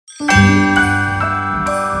Hello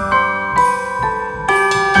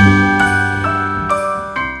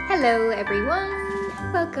everyone,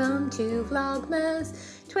 welcome to Vlogmas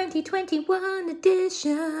 2021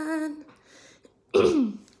 edition.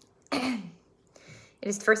 It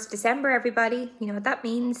is the 1st of December, everybody. You know what that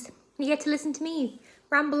means. You get to listen to me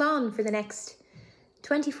ramble on for the next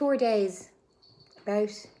 24 days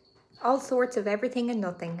about all sorts of everything and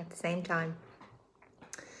nothing at the same time.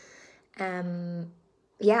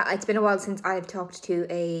 Yeah, it's been a while since I've talked to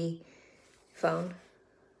a phone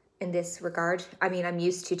in this regard. I mean, I'm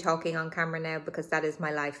used to talking on camera now because that is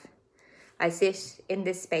my life. I sit in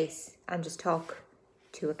this space and just talk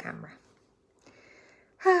to a camera.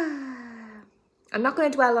 I'm not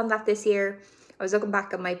going to dwell on that this year. I was looking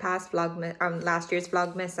back at my past Vlogmas, last year's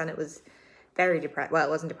Vlogmas, and it was very depressing. Well,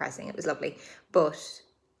 it wasn't depressing, it was lovely, but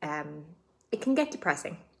it can get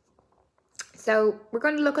depressing. So we're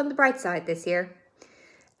going to look on the bright side this year,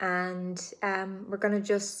 and we're going to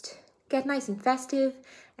just get nice and festive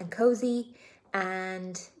and cozy,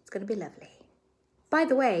 and it's going to be lovely. By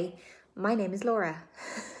the way, my name is Laura.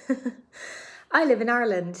 I live in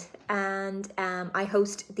Ireland, and I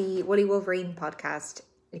host the Wolverine podcast.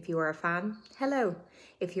 If you are a fan, hello.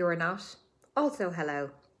 If you are not, also hello.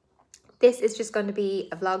 This is just going to be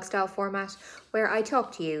a vlog style format where I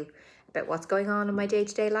talk to you about what's going on in my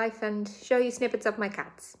day-to-day life and show you snippets of my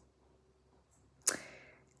cats.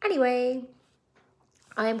 Anyway,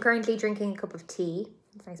 I am currently drinking a cup of tea.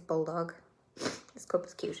 It's a nice bulldog. This cup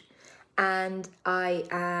is cute. And I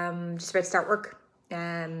am just about to start work.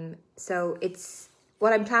 So it's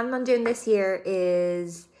what I'm planning on doing this year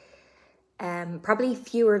is probably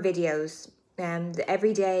fewer videos.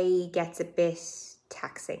 Every day gets a bit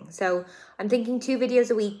taxing. So I'm thinking 2 videos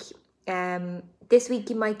a week. This week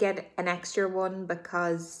you might get an extra one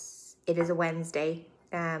because it is a Wednesday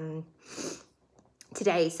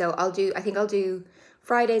today. So I think I'll do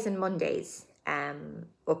Fridays and Mondays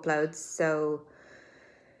uploads. So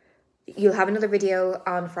you'll have another video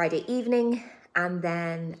on Friday evening, and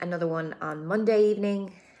then another one on Monday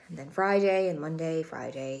evening, and then Friday and Monday,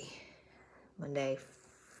 Monday,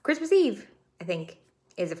 Christmas Eve, I think,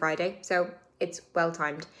 is a Friday. So it's well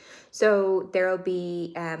timed. So there'll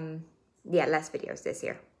be, less videos this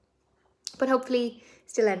year, but hopefully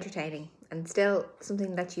still entertaining and still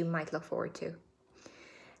something that you might look forward to.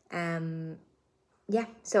 Yeah,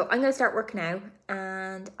 so I'm going to start work now,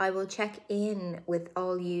 and I will check in with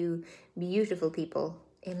all you beautiful people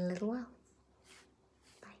in a little while.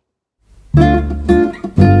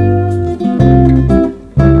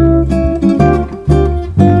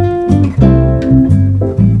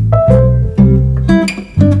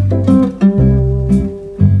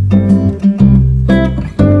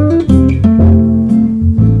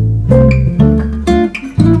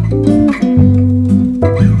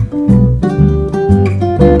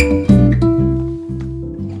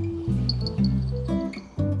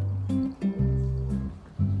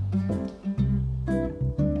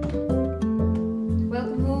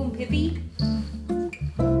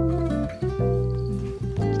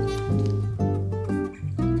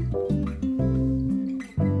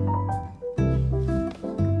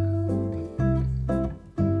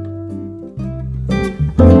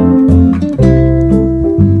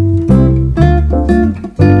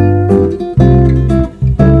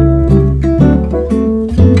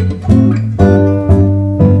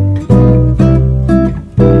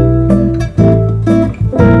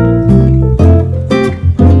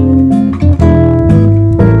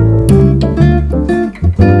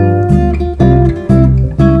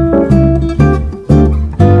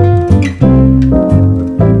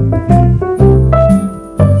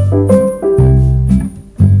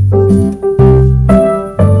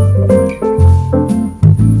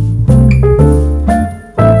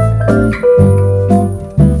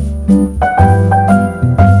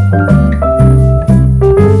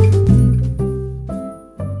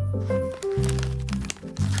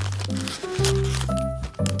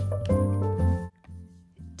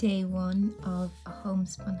 Day 1 of a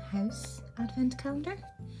Homespun House advent calendar,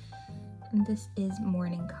 and this is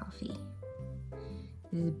morning coffee.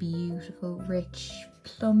 It is a beautiful, rich,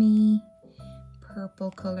 plummy, purple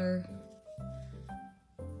colour.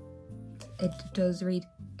 It does read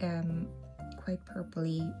quite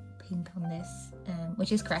purpley pink on this,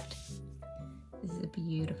 which is correct. This is a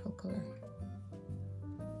beautiful colour.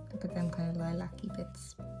 Look at them kind of lilac-y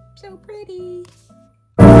bits. So pretty!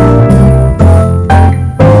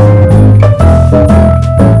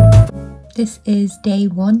 This is day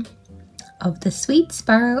 1 of the Sweet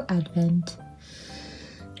Sparrow Advent.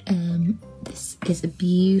 This is a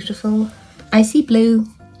beautiful icy blue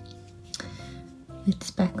with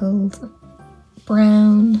speckled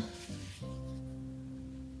brown.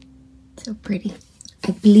 So pretty.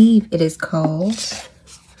 I believe it is called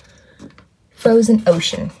Frozen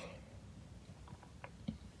Ocean.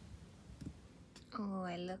 Oh,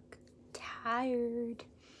 I look tired.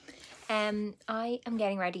 I am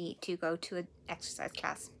getting ready to go to an exercise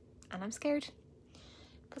class and I'm scared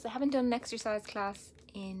because I haven't done an exercise class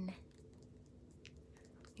in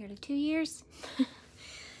nearly 2 years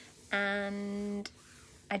and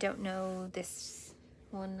I don't know this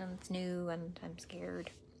one and it's new and I'm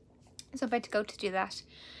scared. So I'm about to go to do that.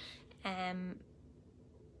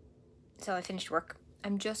 So I finished work.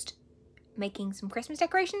 I'm just making some Christmas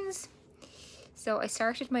decorations. So I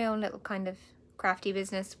started my own little kind of crafty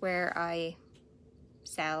business where I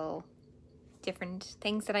sell different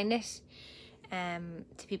things that I knit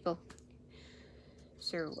to people.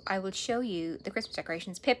 So I will show you the Christmas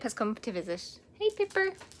decorations. Pip has come to visit. Hey Pipper.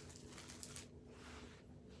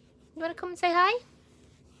 You want to come and say hi?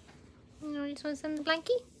 You just want to send the blankie?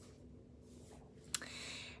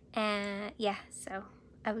 Yeah, so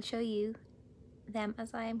I will show you them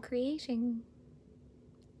as I am creating.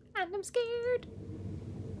 And I'm scared.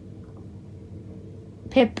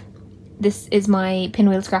 Pip, this is my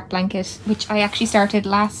Pinwheel scrap blanket, which I actually started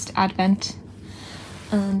last Advent.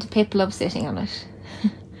 And Pip loves sitting on it.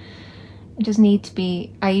 It doesn't need to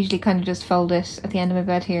be, I usually kind of just fold it at the end of my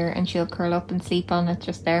bed here and she'll curl up and sleep on it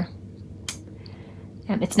just there.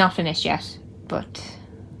 It's not finished yet, but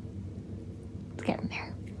it's getting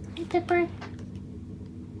there. Hey Pipper.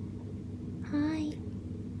 Hi.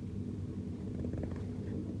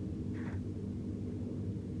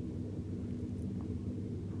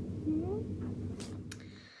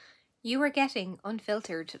 You were getting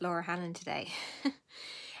unfiltered Laura Hannon today.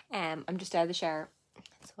 I'm just out of the shower.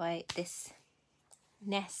 That's why this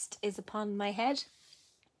nest is upon my head.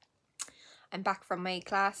 I'm back from my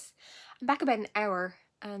class. I'm back about an hour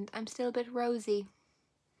and I'm still a bit rosy.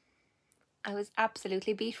 I was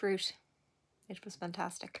absolutely beetroot. It was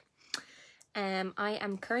fantastic. I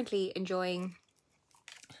am currently enjoying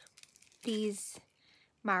these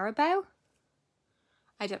Marabou.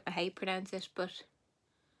 I don't know how you pronounce it, but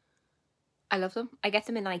I love them. I get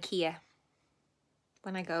them in IKEA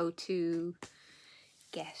when I go to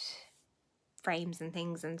get frames and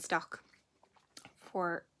things in stock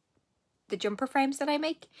for the jumper frames that I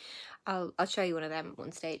make. I'll show you one of them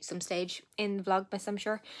some stage in the Vlogmas, I'm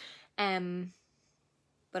sure.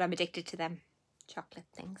 But I'm addicted to them chocolate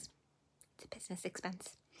things. It's a business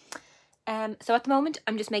expense. So at the moment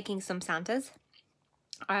I'm just making some Santas,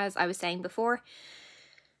 as I was saying before.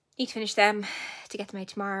 Need to finish them to get them out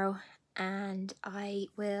tomorrow, and I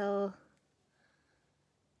will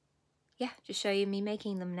just show you me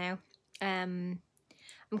making them now. I'm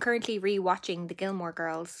currently re-watching the Gilmore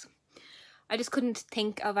Girls. I just couldn't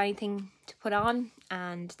think of anything to put on,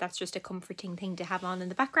 and that's just a comforting thing to have on in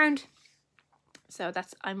the background. So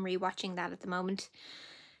I'm re-watching that at the moment.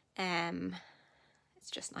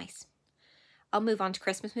 It's just nice. I'll move on to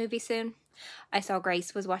Christmas movies soon. I saw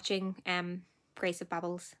Grace was watching, Grace of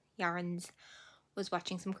Babbles Yarns was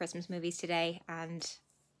watching some Christmas movies today, and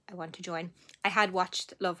I want to join. I had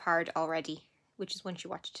watched Love Hard already, which is one she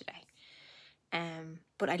watched today.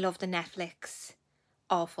 But I love the Netflix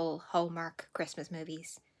awful Hallmark Christmas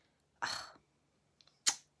movies. Oh,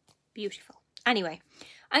 beautiful. Anyway,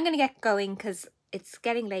 I'm gonna get going because it's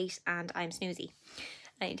getting late and I'm snoozy.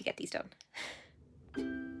 I need to get these done.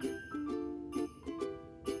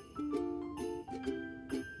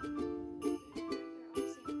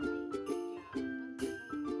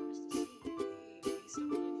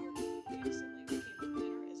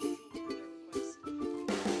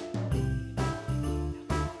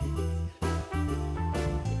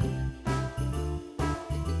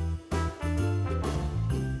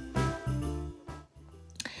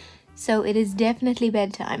 So it is definitely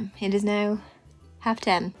bedtime. It is now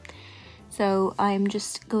 10:30. So I'm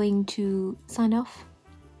just going to sign off,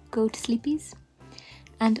 go to sleepies,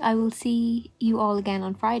 and I will see you all again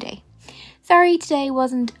on Friday. Sorry today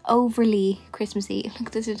wasn't overly Christmassy.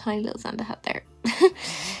 Look, there's a tiny little Santa hat there.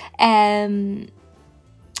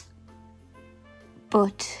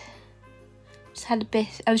 But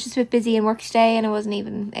I was just a bit busy in work today and I wasn't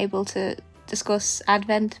even able to discuss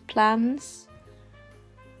Advent plans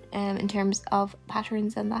in terms of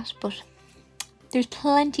patterns and that, but there's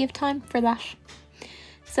plenty of time for that.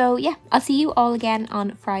 So yeah, I'll see you all again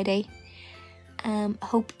on Friday.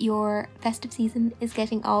 Hope your festive season is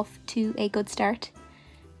getting off to a good start,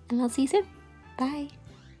 and I'll see you soon. Bye.